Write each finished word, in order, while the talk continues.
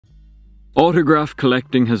Autograph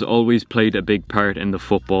collecting has always played a big part in the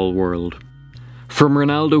football world. From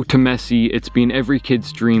Ronaldo to Messi, it's been every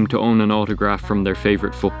kid's dream to own an autograph from their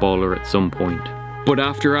favourite footballer at some point. But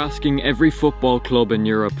after asking every football club in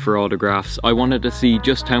Europe for autographs, I wanted to see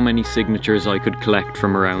just how many signatures I could collect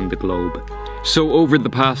from around the globe. So over the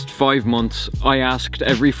past 5 months, I asked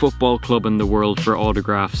every football club in the world for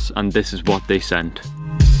autographs, and this is what they sent.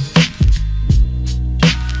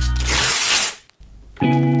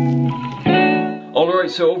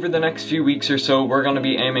 Alright, so over the next few weeks or so, we're going to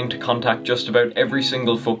be aiming to contact just about every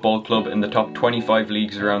single football club in the top 25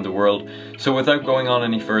 leagues around the world. So without going on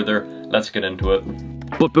any further, let's get into it.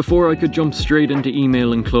 But before I could jump straight into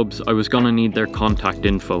emailing clubs, I was going to need their contact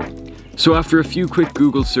info. So after a few quick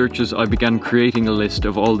Google searches, I began creating a list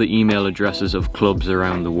of all the email addresses of clubs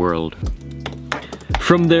around the world.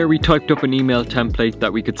 From there, we typed up an email template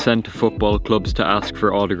that we could send to football clubs to ask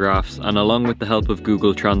for autographs, and along with the help of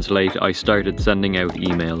Google Translate, I started sending out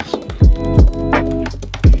emails.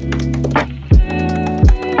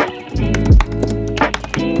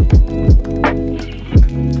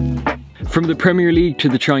 From the Premier League to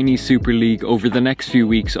the Chinese Super League, over the next few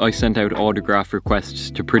weeks I sent out autograph requests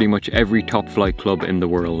to pretty much every top flight club in the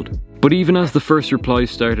world. But even as the first replies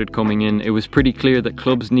started coming in, it was pretty clear that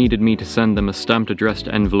clubs needed me to send them a stamped addressed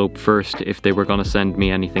envelope first if they were going to send me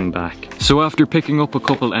anything back. So after picking up a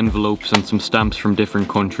couple envelopes and some stamps from different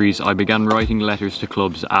countries, I began writing letters to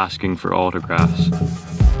clubs asking for autographs.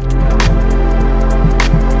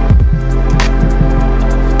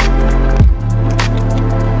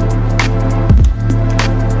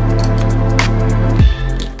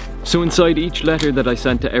 So inside each letter that I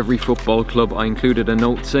sent to every football club, I included a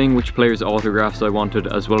note saying which players' autographs I wanted,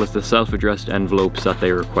 as well as the self-addressed envelopes that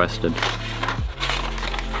they requested.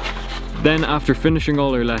 Then, after finishing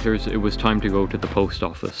all our letters, it was time to go to the post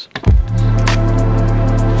office.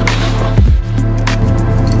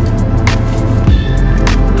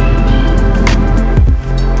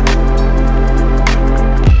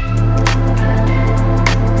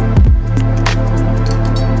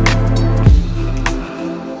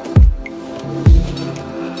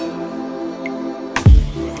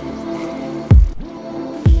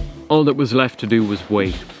 All that was left to do was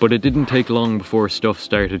wait, but it didn't take long before stuff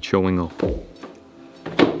started showing up.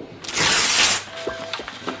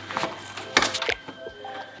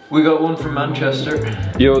 We got one from Manchester.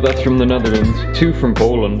 Yo, that's from the Netherlands. 2 from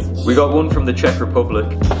Poland. We got 1 from the Czech Republic.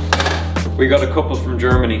 We got a couple from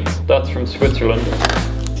Germany. That's from Switzerland.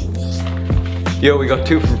 Yo, we got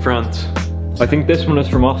 2 from France. I think this one is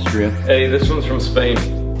from Austria. Hey, this one's from Spain.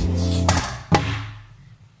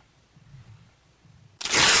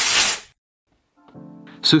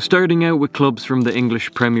 So starting out with clubs from the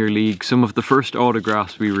English Premier League, some of the first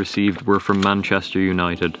autographs we received were from Manchester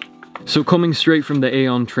United. So coming straight from the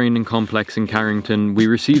Aon training complex in Carrington, we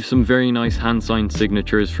received some very nice hand-signed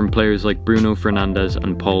signatures from players like Bruno Fernandes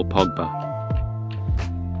and Paul Pogba.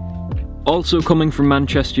 Also coming from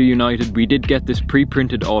Manchester United, we did get this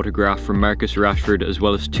pre-printed autograph from Marcus Rashford, as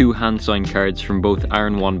well as 2 hand-signed cards from both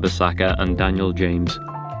Aaron Wan-Bissaka and Daniel James.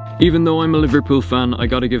 Even though I'm a Liverpool fan, I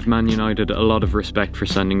gotta give Man United a lot of respect for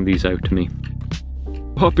sending these out to me.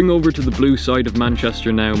 Hopping over to the blue side of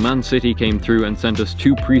Manchester now, Man City came through and sent us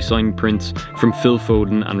 2 pre-signed prints from Phil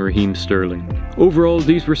Foden and Raheem Sterling. Overall,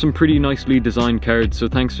 these were some pretty nicely designed cards, so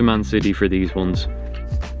thanks to Man City for these ones.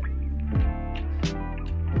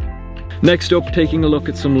 Next up, taking a look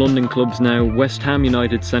at some London clubs now, West Ham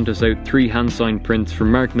United sent us out 3 hand-signed prints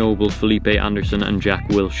from Mark Noble, Felipe Anderson and Jack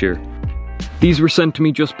Wilshere. These were sent to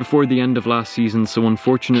me just before the end of last season, so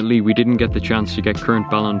unfortunately we didn't get the chance to get current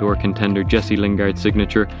Ballon d'Or contender Jesse Lingard's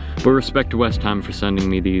signature, but respect to West Ham for sending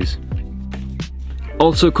me these.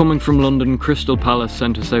 Also coming from London, Crystal Palace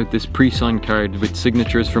sent us out this pre-signed card with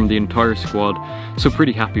signatures from the entire squad, so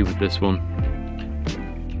pretty happy with this one.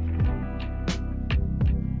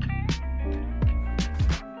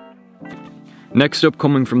 Next up,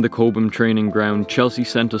 coming from the Cobham training ground, Chelsea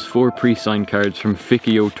sent us 4 pre-signed cards from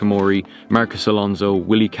Fikio Tomori, Marcos Alonso,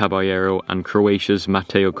 Willy Caballero and Croatia's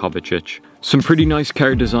Mateo Kovacic. Some pretty nice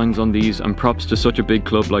card designs on these, and props to such a big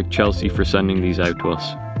club like Chelsea for sending these out to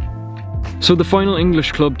us. So the final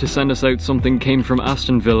English club to send us out something came from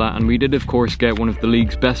Aston Villa, and we did of course get one of the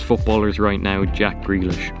league's best footballers right now, Jack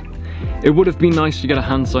Grealish. It would have been nice to get a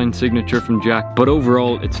hand-signed signature from Jack, but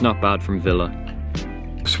overall it's not bad from Villa.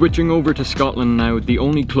 Switching over to Scotland now, the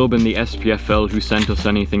only club in the SPFL who sent us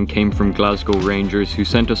anything came from Glasgow Rangers, who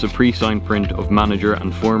sent us a pre-signed print of manager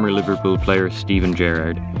and former Liverpool player Steven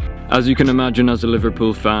Gerrard. As you can imagine, as a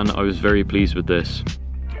Liverpool fan, I was very pleased with this.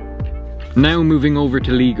 Now moving over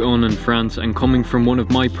to Ligue 1 in France, and coming from one of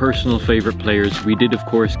my personal favourite players, we did of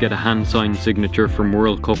course get a hand-signed signature from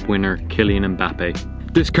World Cup winner Kylian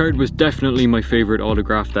Mbappe. This card was definitely my favourite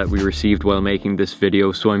autograph that we received while making this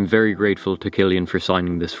video, so I'm very grateful to Kylian for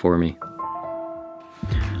signing this for me.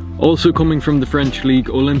 Also coming from the French League,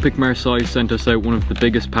 Olympique Marseille sent us out one of the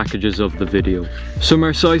biggest packages of the video. So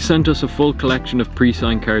Marseille sent us a full collection of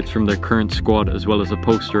pre-signed cards from their current squad as well as a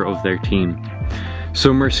poster of their team.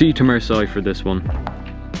 So merci to Marseille for this one.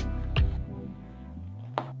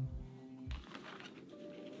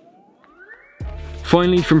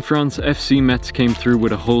 Finally from France, FC Metz came through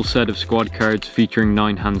with a whole set of squad cards featuring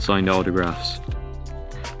 9 hand-signed autographs.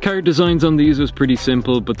 Card designs on these was pretty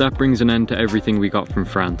simple, but that brings an end to everything we got from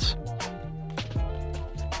France.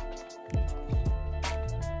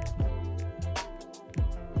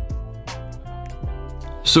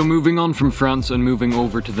 So moving on from France and moving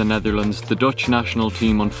over to the Netherlands, the Dutch national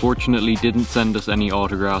team unfortunately didn't send us any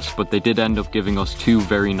autographs, but they did end up giving us 2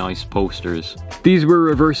 very nice posters. These were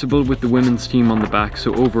reversible with the women's team on the back,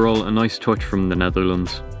 so overall a nice touch from the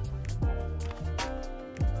Netherlands.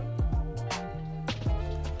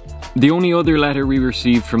 The only other letter we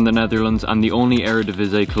received from the Netherlands and the only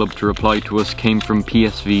Eredivisie club to reply to us came from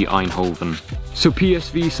PSV Eindhoven. So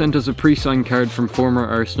PSV sent us a pre-signed card from former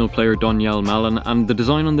Arsenal player Donyell Malen, and the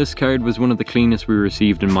design on this card was one of the cleanest we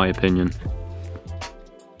received in my opinion.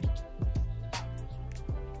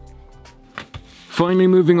 Finally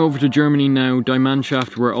moving over to Germany now, Die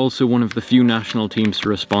Mannschaft were also one of the few national teams to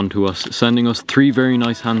respond to us, sending us 3 very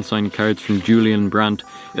nice hand-signed cards from Julian Brandt,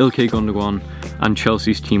 Ilkay Gundogan and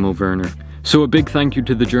Chelsea's Timo Werner. So a big thank you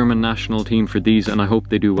to the German national team for these, and I hope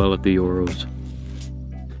they do well at the Euros.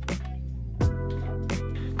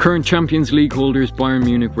 Current Champions League holders Bayern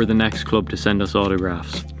Munich were the next club to send us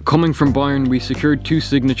autographs. Coming from Bayern, we secured 2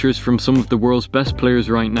 signatures from some of the world's best players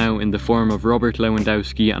right now in the form of Robert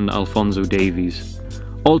Lewandowski and Alphonso Davies.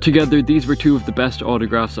 Altogether, these were 2 of the best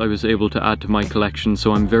autographs I was able to add to my collection,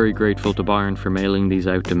 so I'm very grateful to Bayern for mailing these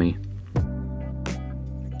out to me.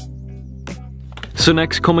 So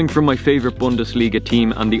next, coming from my favourite Bundesliga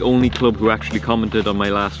team and the only club who actually commented on my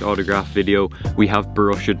last autograph video, we have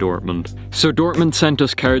Borussia Dortmund. So Dortmund sent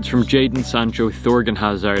us cards from Jadon Sancho, Thorgan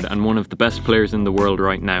Hazard and one of the best players in the world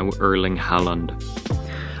right now, Erling Haaland.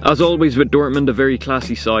 As always with Dortmund, a very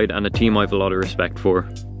classy side and a team I have a lot of respect for.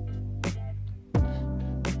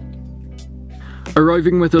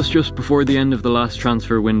 Arriving with us just before the end of the last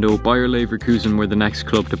transfer window, Bayer Leverkusen were the next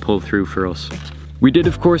club to pull through for us. We did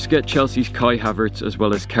of course get Chelsea's Kai Havertz as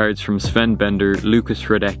well as cards from Sven Bender, Lucas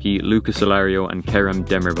Hradecky, Lucas Alario and Kerem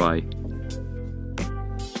Demirbay.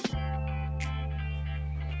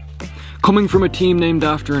 Coming from a team named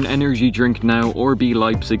after an energy drink now, RB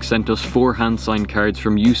Leipzig sent us 4 hand-signed cards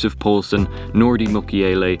from Yusuf Poulsen, Nordi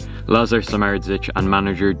Mukiele, Lazar Samardzic and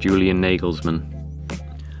manager Julian Nagelsmann.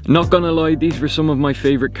 Not gonna lie, these were some of my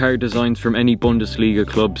favourite card designs from any Bundesliga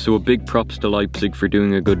club, so a big props to Leipzig for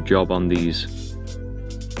doing a good job on these.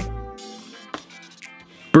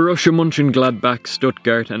 Borussia Mönchengladbach,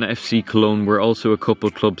 Stuttgart and FC Cologne were also a couple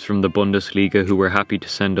clubs from the Bundesliga who were happy to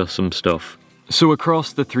send us some stuff. So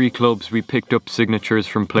across the 3 clubs we picked up signatures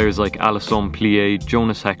from players like Alisson Plié,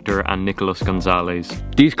 Jonas Hector and Nicolas Gonzalez.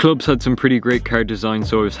 These clubs had some pretty great card designs,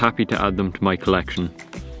 so I was happy to add them to my collection.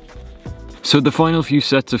 So the final few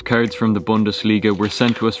sets of cards from the Bundesliga were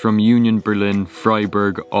sent to us from Union Berlin,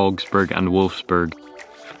 Freiburg, Augsburg and Wolfsburg.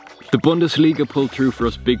 The Bundesliga pulled through for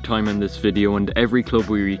us big time in this video, and every club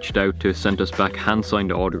we reached out to sent us back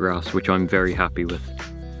hand-signed autographs, which I'm very happy with.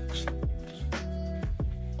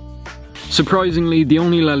 Surprisingly, the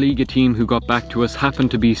only La Liga team who got back to us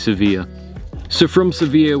happened to be Sevilla. So from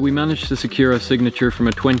Sevilla we managed to secure a signature from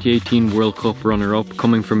a 2018 World Cup runner-up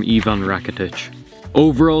coming from Ivan Rakitic.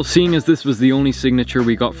 Overall, seeing as this was the only signature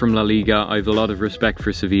we got from La Liga, I have a lot of respect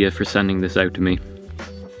for Sevilla for sending this out to me.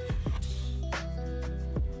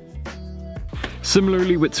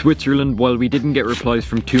 Similarly with Switzerland, while we didn't get replies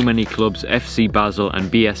from too many clubs, FC Basel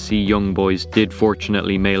and BSC Young Boys did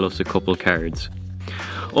fortunately mail us a couple cards.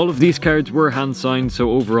 All of these cards were hand signed,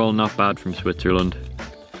 so overall not bad from Switzerland.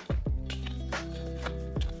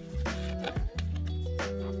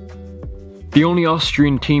 The only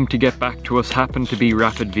Austrian team to get back to us happened to be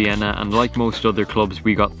Rapid Vienna, and like most other clubs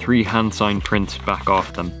we got 3 hand signed prints back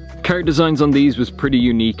off them. Card designs on these was pretty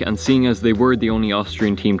unique, and seeing as they were the only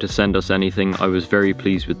Austrian team to send us anything, I was very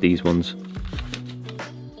pleased with these ones.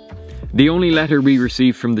 The only letter we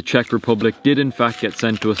received from the Czech Republic did in fact get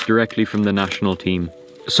sent to us directly from the national team.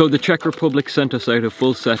 So the Czech Republic sent us out a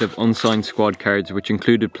full set of unsigned squad cards, which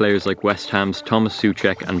included players like West Ham's Thomas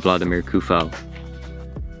Souček and Vladimir Koufal.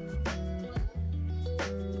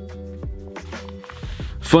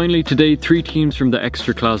 Finally today, 3 teams from the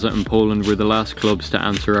Ekstraklasa in Poland were the last clubs to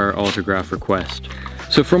answer our autograph request.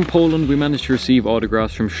 So from Poland we managed to receive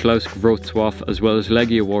autographs from Śląsk Wrocław as well as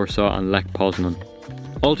Legia Warsaw and Lech Poznan.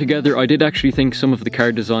 Altogether, I did actually think some of the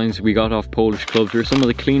card designs we got off Polish clubs were some of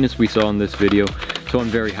the cleanest we saw in this video, so I'm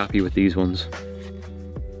very happy with these ones.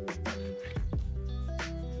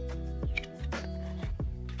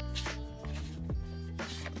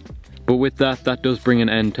 But with that does bring an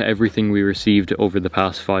end to everything we received over the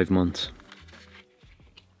past 5 months.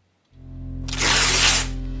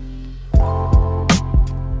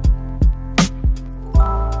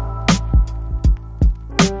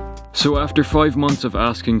 So after 5 months of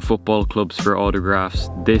asking football clubs for autographs,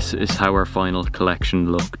 this is how our final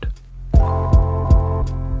collection looked.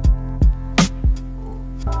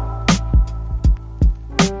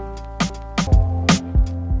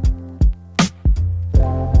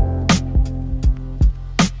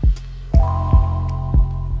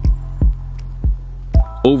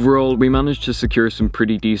 Overall, we managed to secure some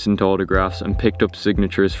pretty decent autographs and picked up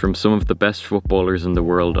signatures from some of the best footballers in the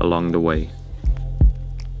world along the way.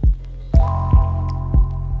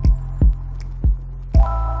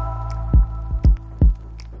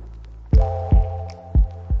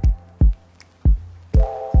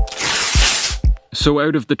 So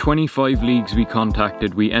out of the 25 leagues we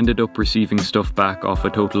contacted, we ended up receiving stuff back off a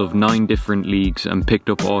total of 9 different leagues and picked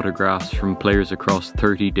up autographs from players across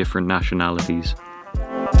 30 different nationalities.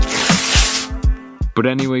 But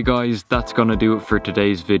anyway guys, that's gonna do it for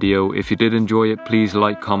today's video. If you did enjoy it, please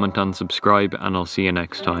like, comment and subscribe, and I'll see you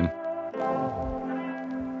next time.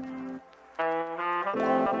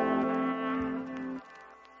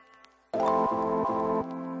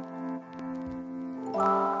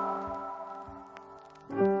 Wow.